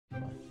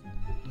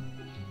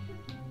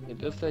It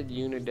does that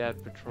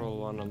Unidad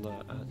patrol on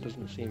alert.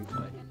 Doesn't seem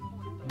fine.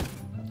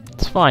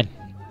 It's fine.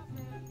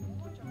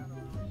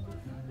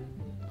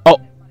 Oh!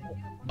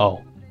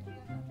 Oh.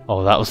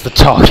 Oh, that was the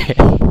target.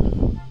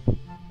 God.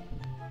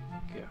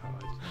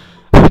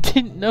 I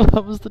didn't know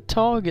that was the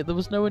target. There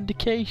was no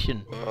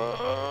indication.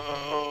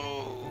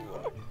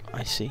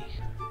 I see.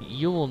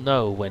 You will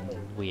know when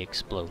we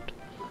explode.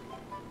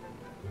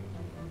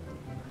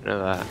 Know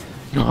that.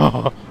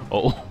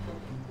 Oh.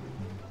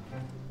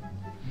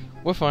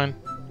 We're fine.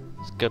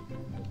 It's good.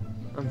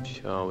 I'm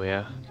sure we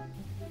are.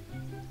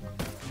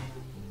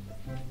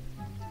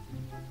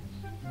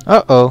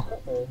 Uh-oh.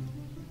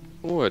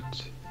 What?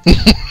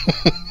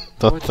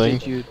 That What thing.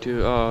 did you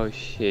do? Oh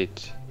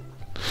shit.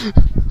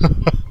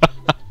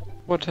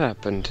 What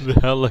happened? The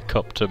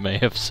helicopter may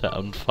have set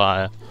on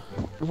fire.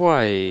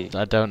 Why?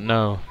 I don't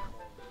know.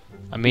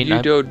 I mean, you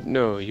don't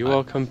know. You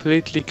are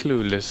completely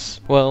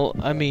clueless. well,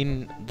 I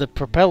mean, the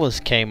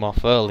propellers came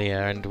off earlier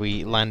and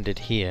we landed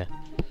here.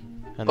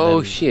 And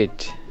Oh then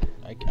shit.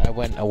 I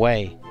went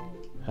away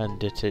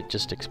and it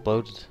just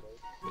exploded.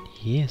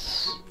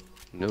 Yes.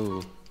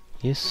 No.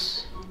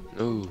 Yes.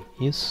 No.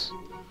 Yes.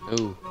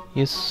 No.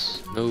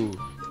 Yes. No.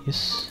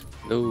 Yes.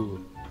 No.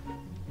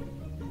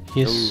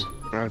 Yes. No.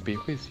 I'll be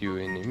with you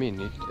in a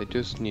minute. I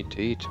just need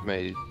to eat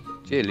my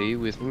jelly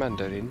with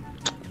mandarin.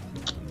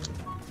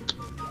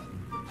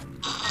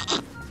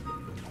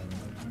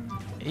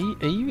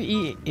 Are you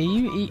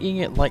eating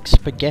it like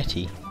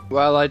spaghetti?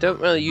 Well, I don't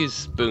really use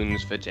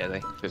spoons for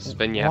jelly, because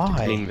then you have to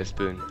Why? clean the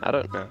spoon. I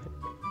don't know.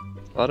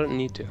 I don't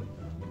need to.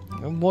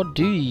 And what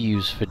do you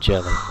use for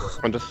jelly?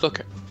 And just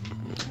suck it.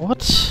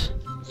 What?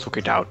 Suck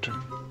it out.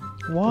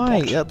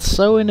 Why? That's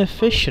so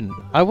inefficient.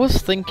 I was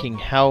thinking,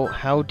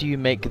 how do you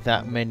make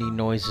that many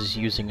noises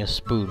using a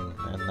spoon?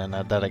 And then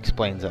that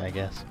explains it, I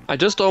guess. I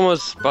just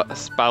almost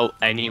spell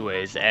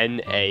anyways.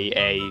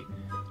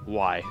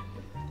 N-A-A-Y.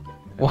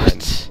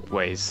 What?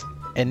 Ways.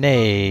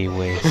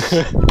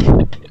 Anyways.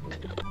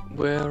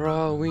 Where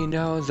are we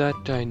now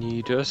that I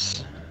need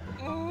us?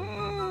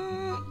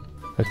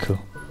 Echo.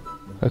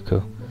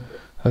 Echo.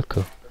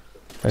 Echo.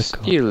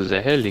 Echo. Steal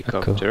the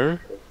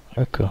helicopter.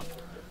 Echo.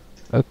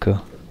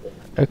 Echo.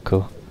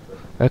 Echo.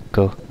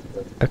 Echo.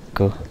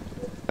 Echo.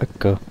 Echo.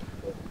 Echo.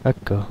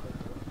 Echo.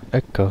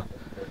 Echo.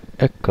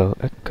 Echo.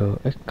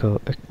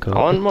 Echo. Echo. I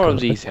want more of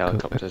echo, these echo,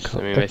 helicopters. echo,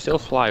 I mean, they echo. still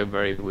fly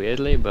very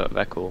weirdly, but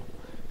they're cool.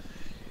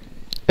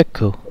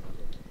 Echo.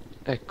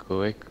 Echo,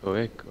 echo,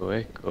 echo,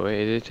 echo.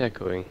 Is it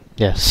echoing?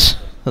 Yes.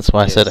 That's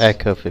why I said Yes.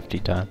 echo 50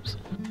 times.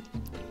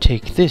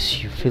 Take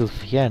this, you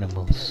filthy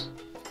animals.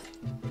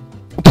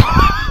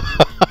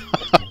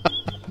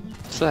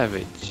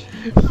 Savage.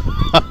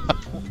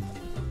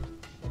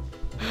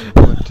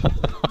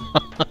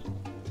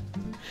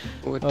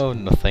 What? Oh,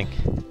 nothing.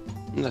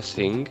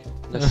 Nothing.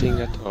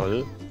 Nothing at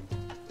all.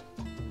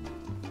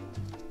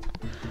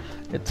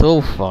 It's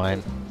all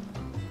fine.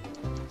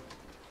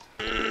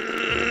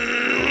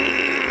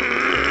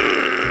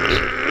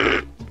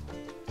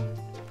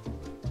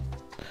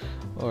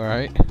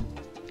 Alright.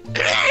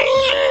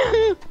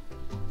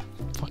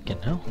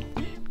 Fucking hell.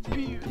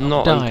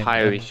 Not dying.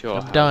 entirely sure.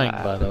 I'm how dying,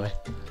 that by the way.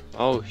 happened.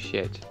 Oh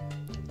shit.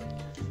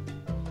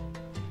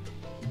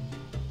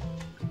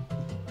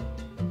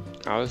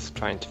 I was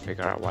trying to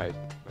figure out why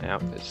my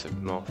outfits have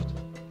morphed.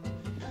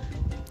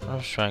 I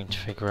was trying to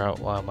figure out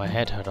why my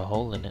head had a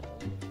hole in it.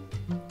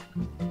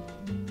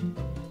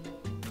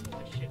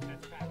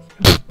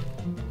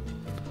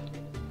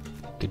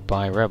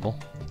 Goodbye, rebel.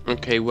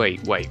 Okay,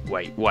 wait. Don't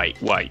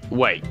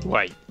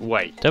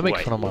make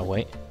fun of my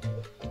weight.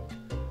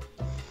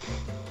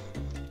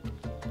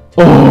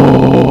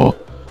 Oh!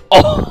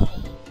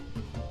 Oh!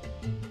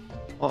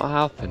 What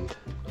happened?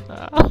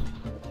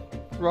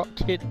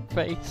 Rocket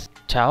face.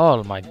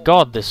 Oh my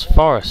god, this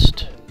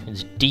forest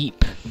is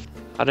deep.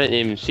 I didn't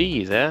even see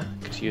you there,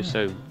 because you're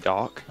so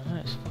dark. Oh,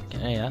 that's fucking,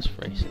 hey, that's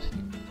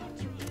racist.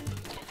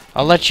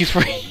 I'll let you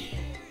free.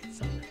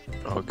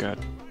 Oh god.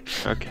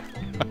 Okay.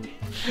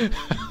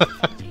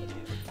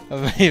 I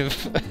may have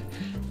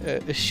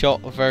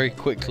shot very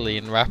quickly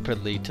and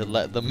rapidly to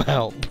let them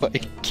out, but I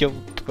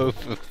killed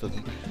both of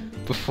them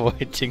before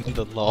hitting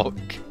the lock.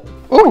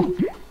 Oh!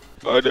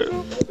 I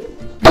know.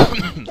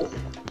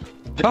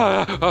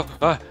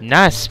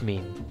 Nice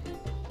meme.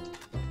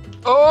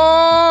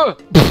 Oh!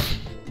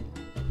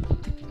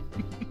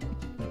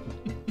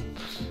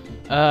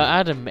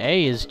 Adam,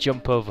 A is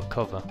jump over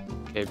cover.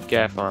 Okay, be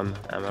careful, I'm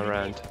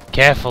around.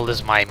 Careful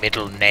is my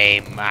middle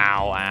name.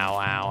 Ow, ow, ow,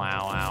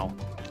 ow, ow.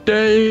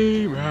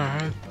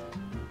 Damon!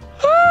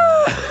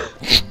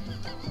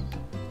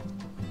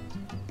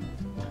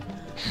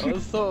 That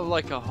was sort of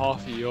like a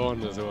half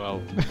yawn as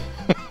well.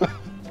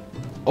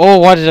 Oh,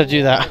 why did I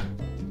do that?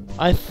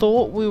 I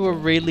thought we were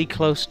really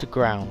close to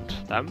ground.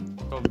 Sam,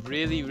 got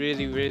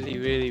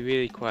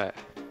really quiet.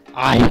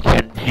 I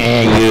can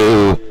hear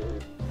you.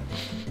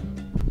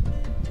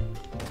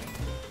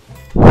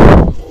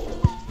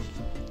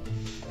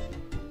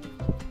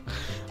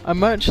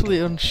 I'm actually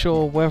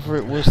unsure whether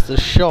it was the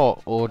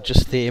shot or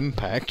just the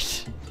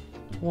impact.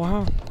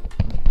 Wow.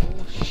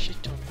 Oh shit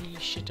on me.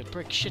 shit a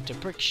brick, shit a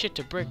brick, shit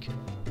a brick.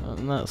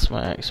 And that's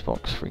my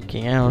Xbox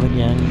freaking out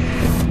again.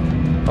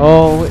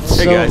 Oh, it's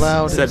Hey so guys,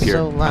 loud, Seb it's here.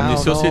 so I'm the loud.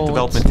 Associate Oh,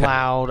 Development it's Tech.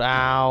 loud,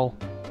 ow.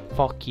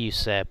 Fuck you,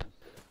 Seb.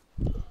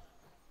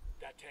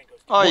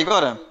 Oh, you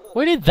got him.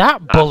 Where did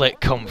that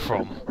bullet come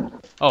from?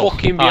 Oh,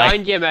 Fucking hi.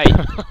 behind you, mate.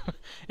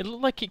 It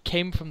looked like it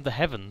came from the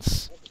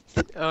heavens.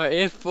 Oh, it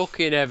is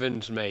fucking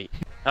Evans, mate.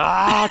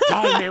 Ah,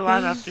 tell me where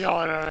the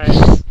Fiona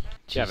is.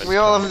 Evans, We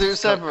all have to do it come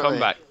separately.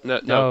 back. No,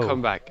 No.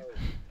 come back.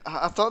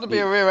 I thought there'd be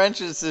a rear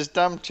entrance to this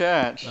damn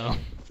church. No.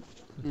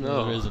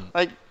 No. There isn't.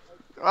 Like,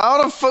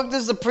 how the fuck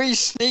does the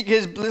priest sneak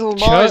his little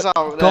boys out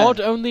there?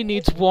 God only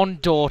needs one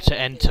door to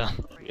enter.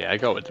 Yeah, I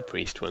got with the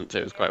priest once.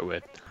 It was quite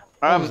weird.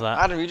 What was that?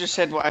 Adam, you just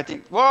said what I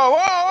think. Whoa, whoa,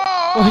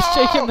 whoa! Oh, he's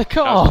taking the I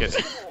car. was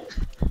kidding.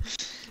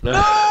 No,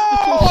 Little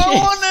I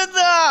shit. wanted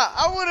that.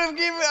 I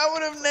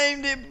would have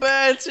named it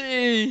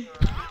Bertie.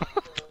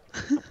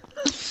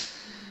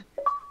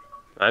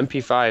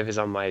 MP5 is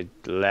on my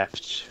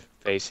left,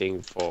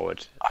 facing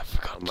forward. I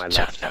forgot On my to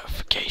turn left.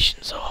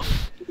 notifications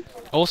off.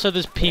 Also,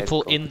 there's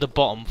people in the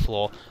bottom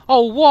floor.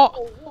 Oh, what?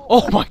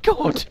 Oh my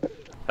god!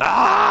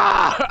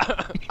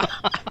 Ah!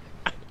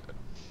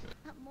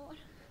 Amor,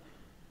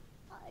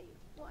 I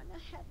wanna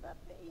have a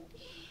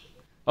baby.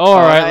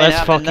 Alright, ain't let's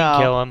happening fucking now.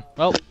 kill him.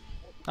 Well,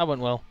 that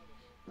went well.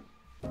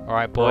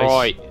 Alright, boys.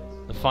 Right.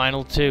 The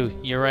final two.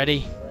 You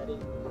ready?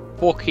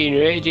 Fucking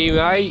ready,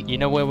 mate. You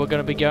know where we're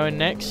gonna be going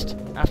next?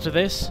 After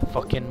this?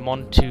 Fucking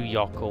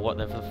Montuyoc, or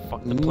whatever the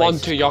fuck the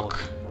place is called.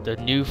 Montuyoc. The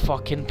new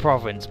fucking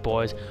province,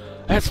 boys.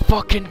 Let's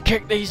fucking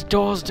kick these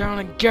doors down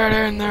and get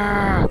in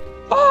there!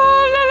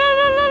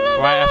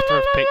 Right after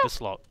I've picked the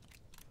slot.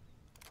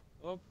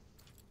 Oh.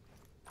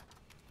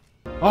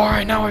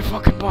 Alright, now we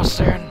fucking bust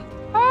in.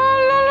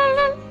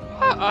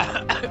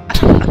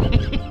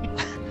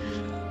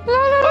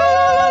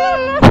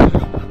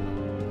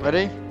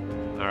 Ready?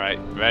 Alright,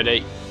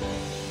 ready.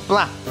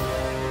 Blah.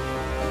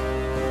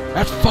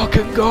 Let's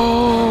fucking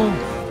go!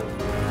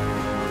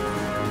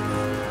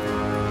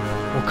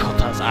 Oh god,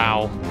 that's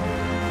ow.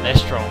 They're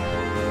strong.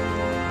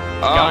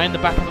 Guy in the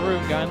back of the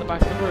room, guy in the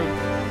back of the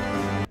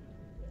room.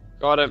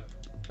 Got him.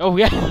 Oh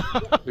yeah!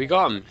 We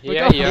got him. We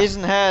Yeah, got him. yeah. His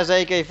and hers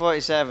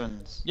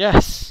AK-47s.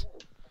 Yes!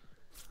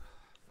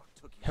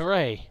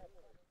 Hooray!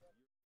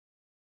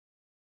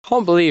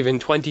 Can't believe in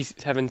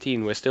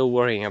 2017 we're still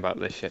worrying about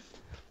this shit.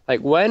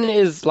 Like, when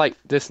is like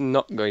this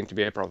not going to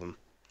be a problem?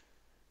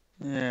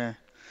 Yeah.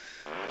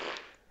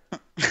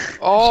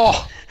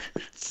 Oh,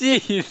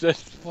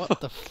 Jesus! What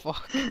the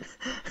fuck?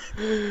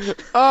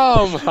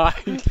 Oh my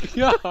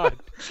God!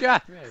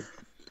 God.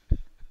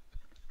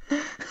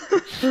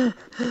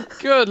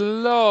 Good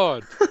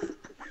Lord!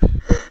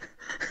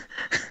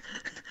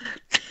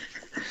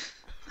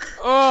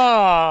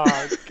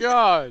 Oh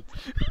God!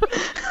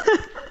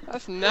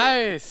 That's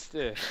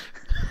nasty.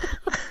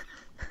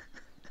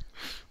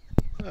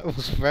 That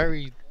was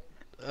very...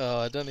 Oh,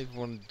 I don't even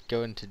want to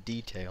go into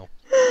detail.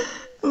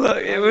 Look,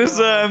 it was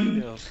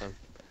Awesome.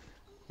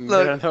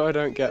 Look. I know I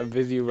don't get a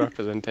visual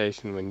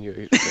representation when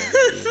you.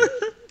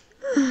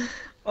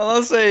 All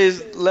I'll say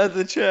is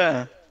leather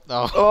chair.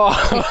 Oh.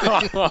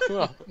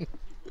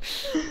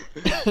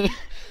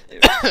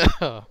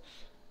 Oh.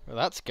 Well,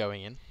 that's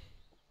going in.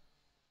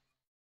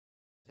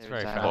 It's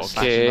very fast.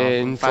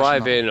 Fucking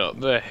driving up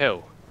the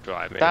hill.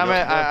 Driving Damn it,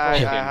 up the I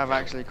fucking have hill.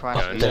 actually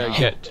crashed. Gonna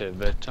get to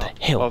the top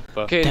hill. of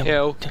fucking The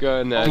hill.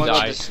 Gonna Oh my God,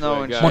 die. the snow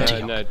We're and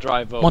gonna shit.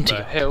 drive up Montuyoc.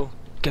 the hill.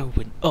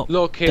 Going up.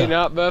 Looking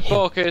at the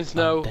hill, fucking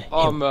snow the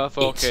on hill. the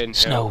fucking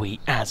It's hill. snowy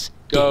as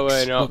Going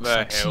dicks. up Looks the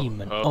like hill.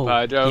 semen. Hope Oh,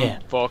 I don't yeah.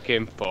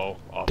 fucking fall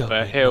off the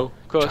Going hill.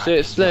 up, Cause driving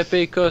it's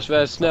slippy, cause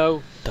there's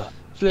snow. The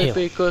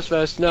Slippy, hill. cause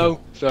there's snow.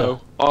 Hill. So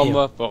The on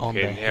hill. the On fucking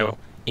the hill.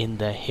 In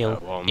the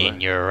hill. On the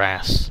In your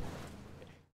ass.